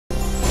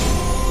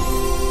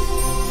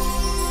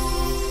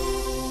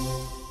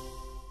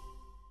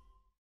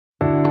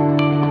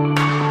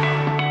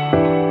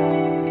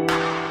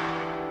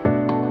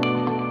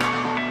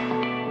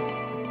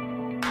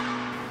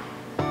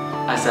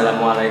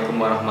Assalamualaikum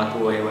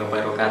warahmatullahi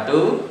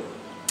wabarakatuh.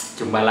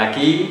 Jumpa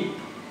lagi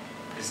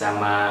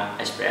bersama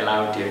SPL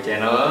Audio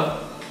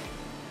Channel.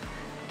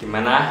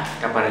 Gimana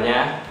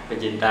kabarnya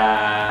pecinta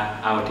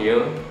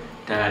audio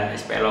dan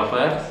SPL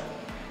lovers?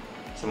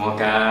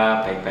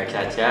 Semoga baik-baik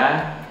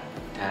saja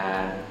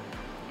dan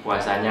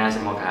puasanya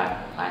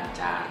semoga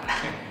lancar.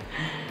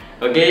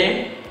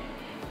 Oke,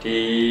 di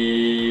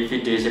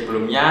video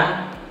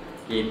sebelumnya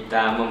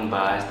kita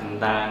membahas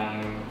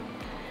tentang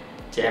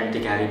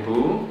CM-3000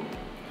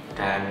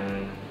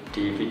 dan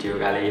di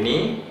video kali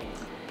ini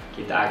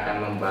kita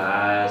akan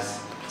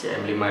membahas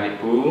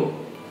CM-5000.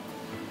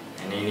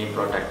 Ini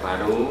produk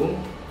baru.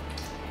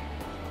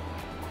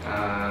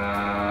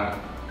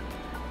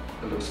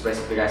 Untuk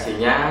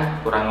spesifikasinya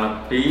kurang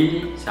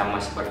lebih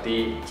sama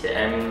seperti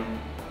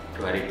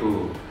CM-2000.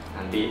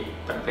 Nanti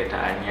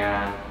perbedaannya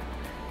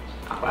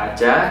apa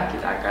aja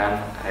kita akan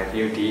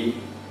review di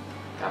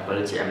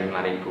kabel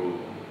CM-5000.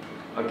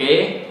 Oke,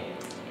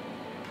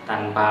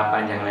 tanpa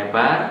panjang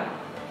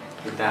lebar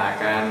kita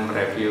akan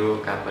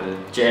mereview kabel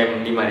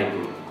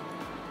CM-5000.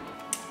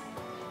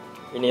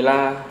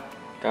 Inilah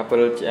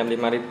kabel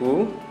CM-5000.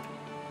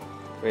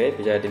 Oke,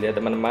 bisa dilihat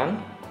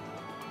teman-teman.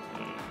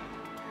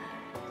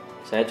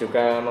 Saya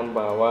juga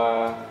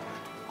membawa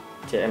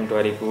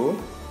CM-2000.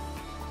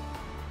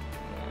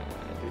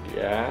 Nah, itu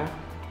dia.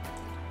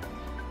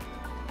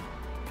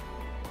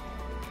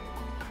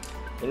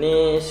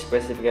 Ini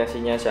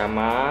spesifikasinya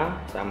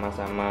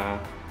sama-sama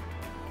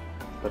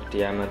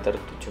berdiameter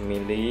 7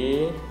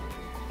 mili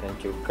dan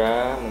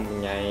juga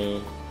mempunyai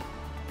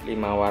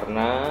 5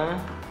 warna,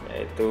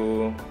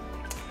 yaitu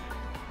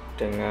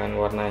dengan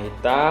warna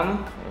hitam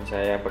yang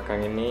saya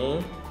pegang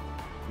ini,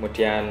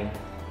 kemudian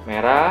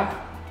merah,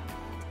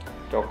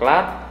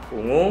 coklat,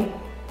 ungu,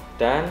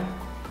 dan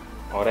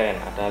oranye.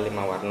 Ada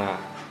 5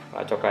 warna.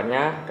 Kalau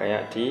coklatnya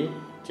kayak di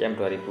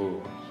CM-2000.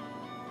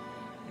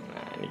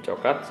 Nah, ini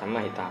coklat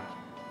sama hitam.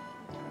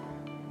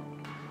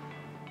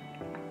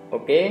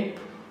 Oke.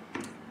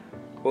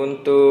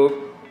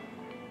 Untuk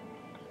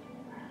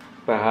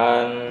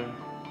bahan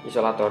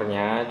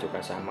isolatornya juga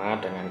sama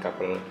dengan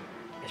kabel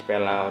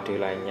SPL audio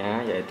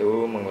lainnya,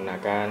 yaitu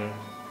menggunakan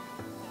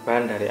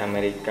bahan dari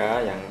Amerika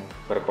yang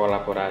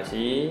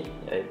berkolaborasi,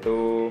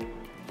 yaitu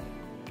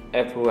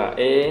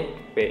FHE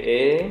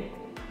PE,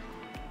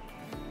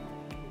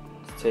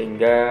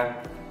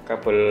 sehingga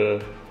kabel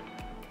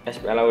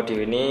SPL audio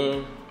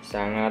ini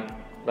sangat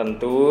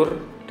lentur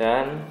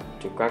dan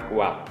juga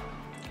kuat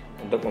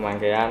untuk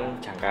pemakaian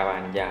jangka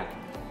panjang.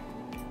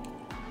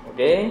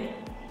 Oke,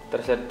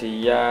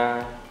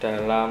 tersedia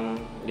dalam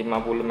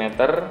 50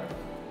 meter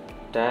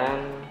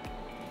dan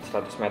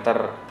 100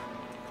 meter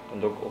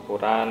untuk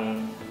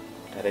ukuran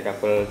dari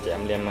kabel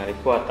CM-5000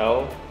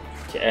 atau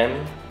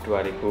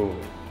CM-2000.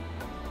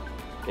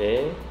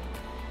 Oke,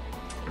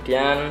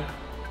 kemudian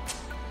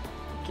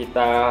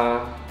kita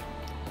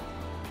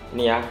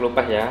ini ya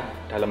kelupas ya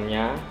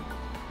dalamnya,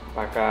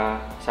 apakah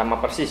sama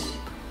persis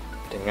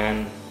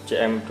dengan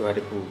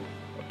CM-2000.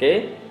 Oke.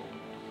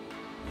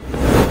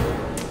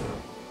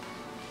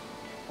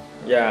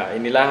 Ya,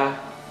 inilah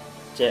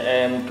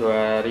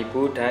CM-2000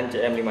 dan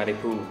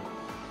CM-5000.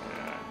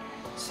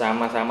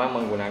 Sama-sama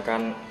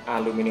menggunakan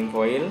aluminium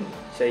foil,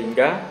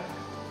 sehingga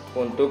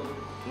untuk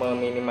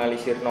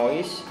meminimalisir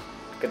noise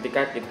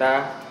ketika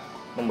kita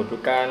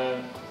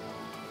membutuhkan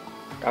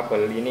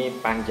kabel ini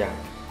panjang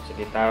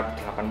sekitar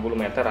 80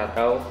 meter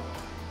atau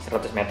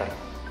 100 meter.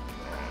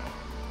 Nah,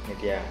 ini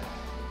dia.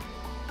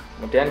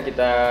 Kemudian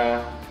kita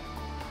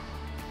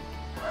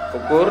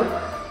ukur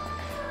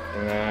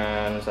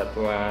dengan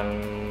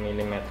satuan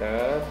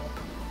milimeter.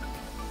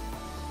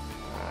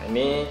 Nah,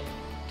 ini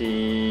di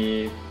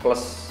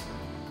plus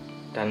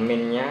dan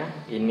minnya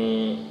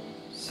ini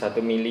 1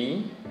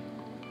 mili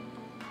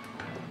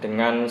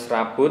dengan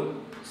serabut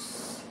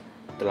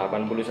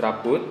 80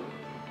 serabut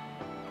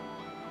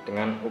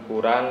dengan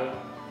ukuran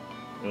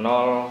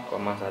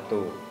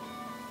 0,1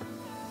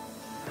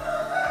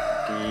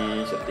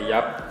 di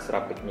setiap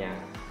serabutnya.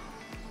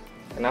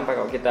 Kenapa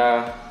kalau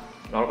kita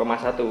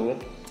 0,1?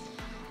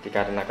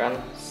 Dikarenakan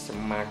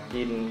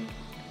semakin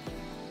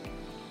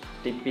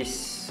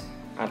tipis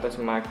atau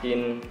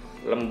semakin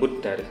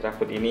lembut dari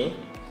serabut ini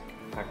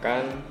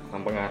akan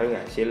mempengaruhi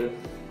hasil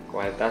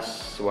kualitas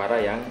suara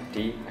yang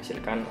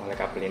dihasilkan oleh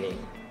kabel ini.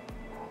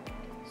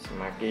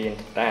 Semakin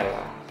detail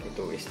lah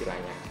itu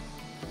istilahnya.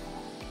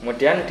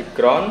 Kemudian di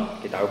ground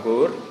kita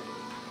ukur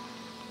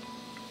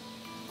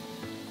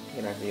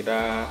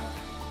kira-kira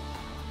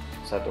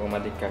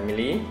 1,3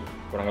 mili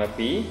kurang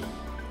lebih.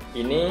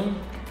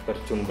 Ini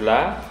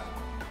berjumlah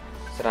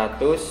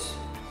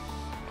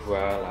 128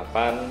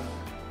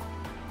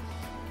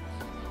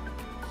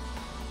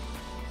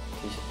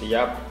 di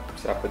setiap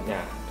serabutnya.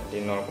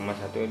 Jadi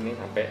 0,1 ini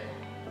sampai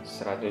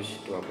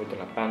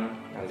 128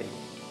 kali.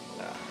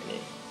 Nah,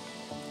 ini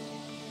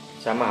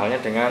sama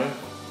halnya dengan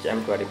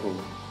CM-2000.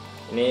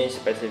 Ini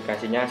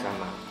spesifikasinya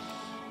sama,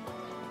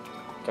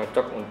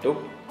 cocok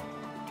untuk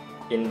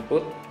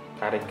input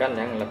tarikan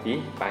yang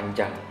lebih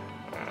panjang.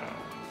 Nah,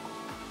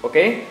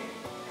 oke.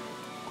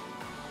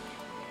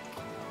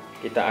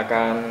 kita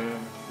akan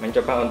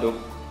mencoba untuk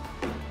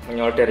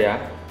menyolder ya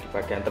di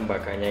bagian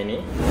tembaganya ini.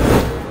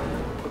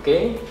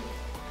 Oke,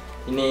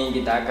 ini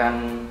kita akan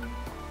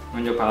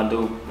mencoba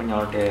untuk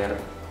menyolder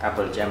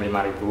kabel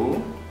CM-5000.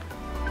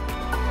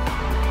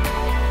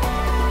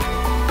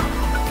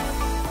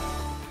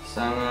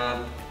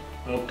 Sangat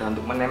mudah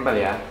untuk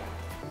menempel ya,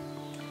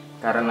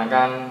 karena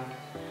kan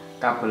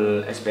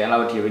kabel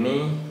SPL Audio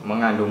ini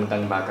mengandung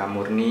tembaga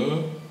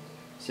murni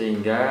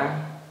sehingga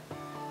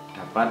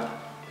dapat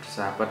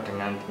bersahabat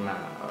dengan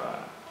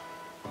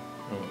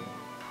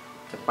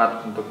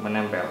cepat untuk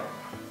menempel,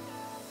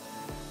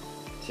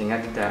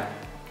 sehingga tidak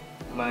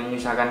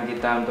menyusahkan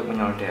kita untuk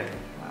menyolder.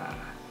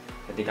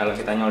 Jadi kalau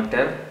kita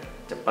nyolder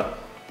cepat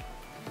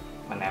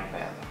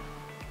menempel.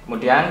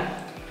 Kemudian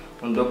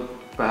untuk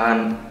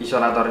bahan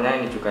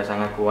isolatornya ini juga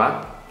sangat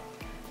kuat,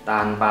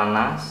 tahan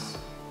panas,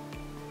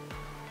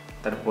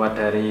 terbuat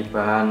dari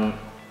bahan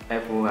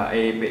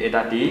FUHE PE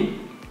tadi.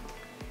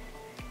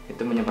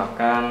 Itu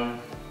menyebabkan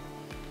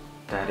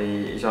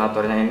dari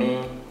isolatornya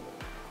ini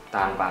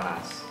tahan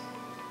panas.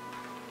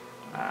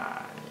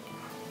 Nah,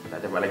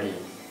 kita coba lagi.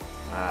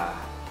 Nah,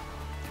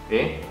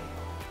 oke,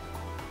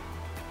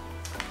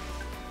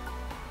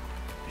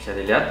 bisa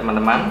dilihat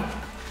teman-teman.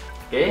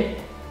 Oke,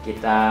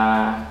 kita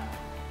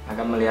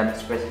akan melihat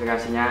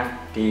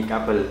spesifikasinya di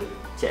kabel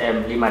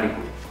CM-5000.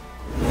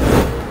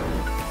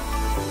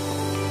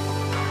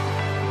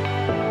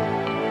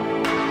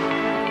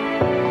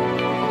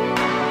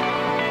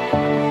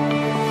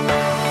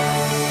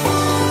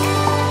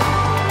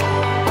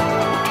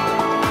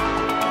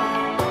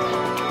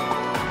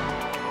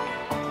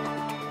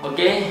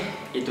 Oke,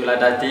 itulah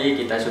tadi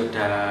kita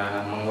sudah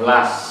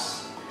mengulas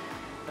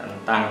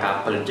tentang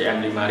kabel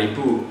CM-5000.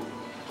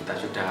 Kita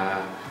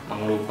sudah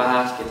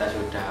mengelupas, kita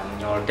sudah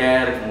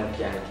menyolder,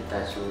 kemudian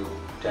kita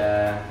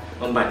sudah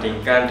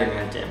membandingkan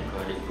dengan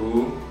CM-2000.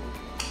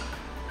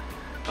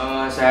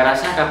 Saya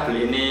rasa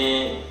kabel ini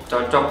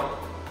cocok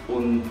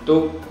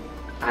untuk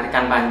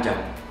tarikan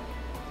panjang,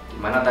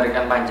 dimana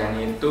tarikan panjang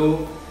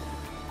itu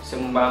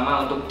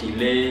seumpama untuk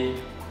delay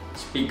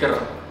speaker.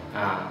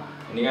 Nah,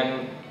 ini kan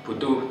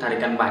butuh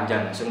tarikan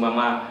panjang,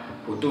 seumpama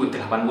butuh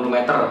 80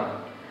 meter,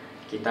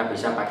 kita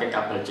bisa pakai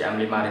kabel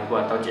CM-5000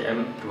 atau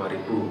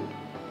CM-2000.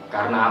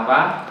 Karena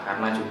apa?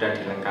 Karena sudah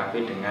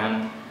dilengkapi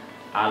dengan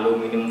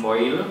aluminium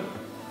foil,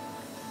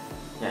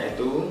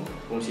 yaitu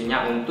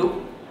fungsinya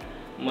untuk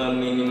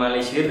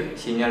meminimalisir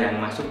sinyal yang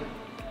masuk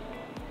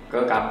ke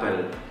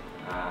kabel.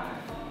 Nah,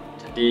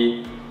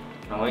 jadi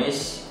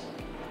noise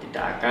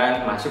tidak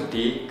akan masuk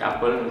di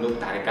kabel untuk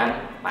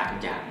tarikan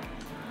panjang.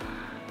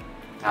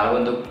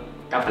 Kalau untuk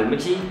kabel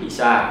mix sih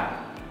bisa,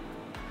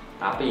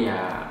 tapi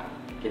ya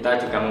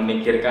kita juga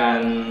memikirkan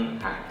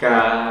harga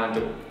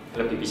untuk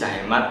lebih bisa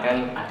hemat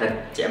kan.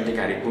 Ada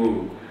CM-3000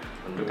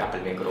 untuk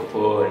kabel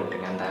mikrofon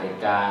dengan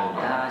tarikan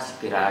ya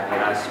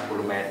kira-kira 10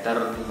 meter,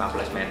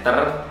 15 meter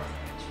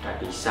sudah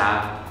bisa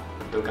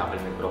untuk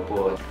kabel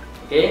mikrofon.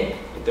 Oke,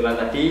 itulah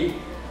tadi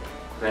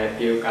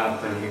review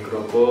kabel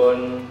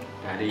mikrofon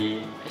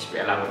dari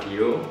SPL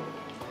Audio.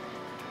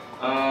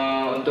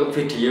 Untuk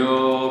video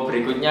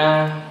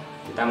berikutnya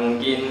kita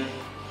mungkin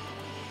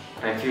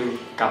review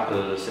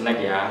kabel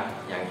Snake ya,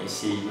 yang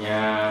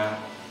isinya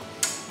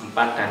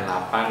 4 dan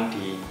 8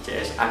 di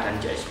CSA dan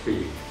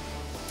CSB.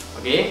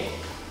 Oke,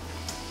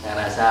 saya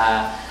rasa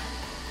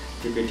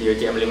di video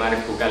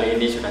CM-5000 kali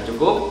ini sudah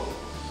cukup.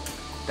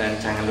 Dan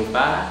jangan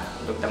lupa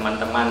untuk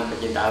teman-teman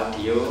pecinta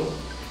audio,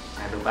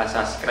 jangan lupa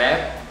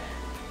subscribe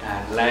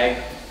dan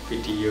like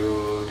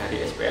video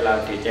dari SPL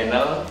Audio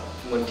Channel.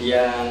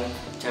 Kemudian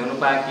jangan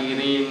lupa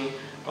kirim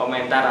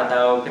komentar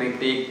atau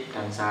kritik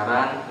dan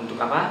saran untuk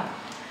apa?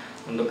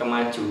 Untuk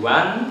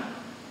kemajuan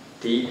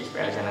di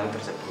SPL channel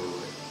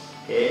tersebut.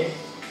 Oke,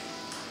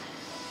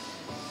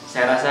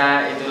 saya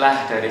rasa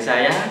itulah dari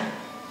saya.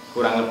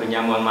 Kurang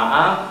lebihnya mohon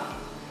maaf.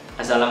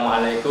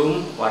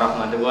 Assalamualaikum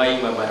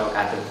warahmatullahi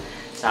wabarakatuh.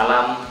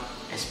 Salam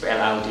SPL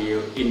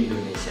Audio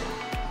Indonesia.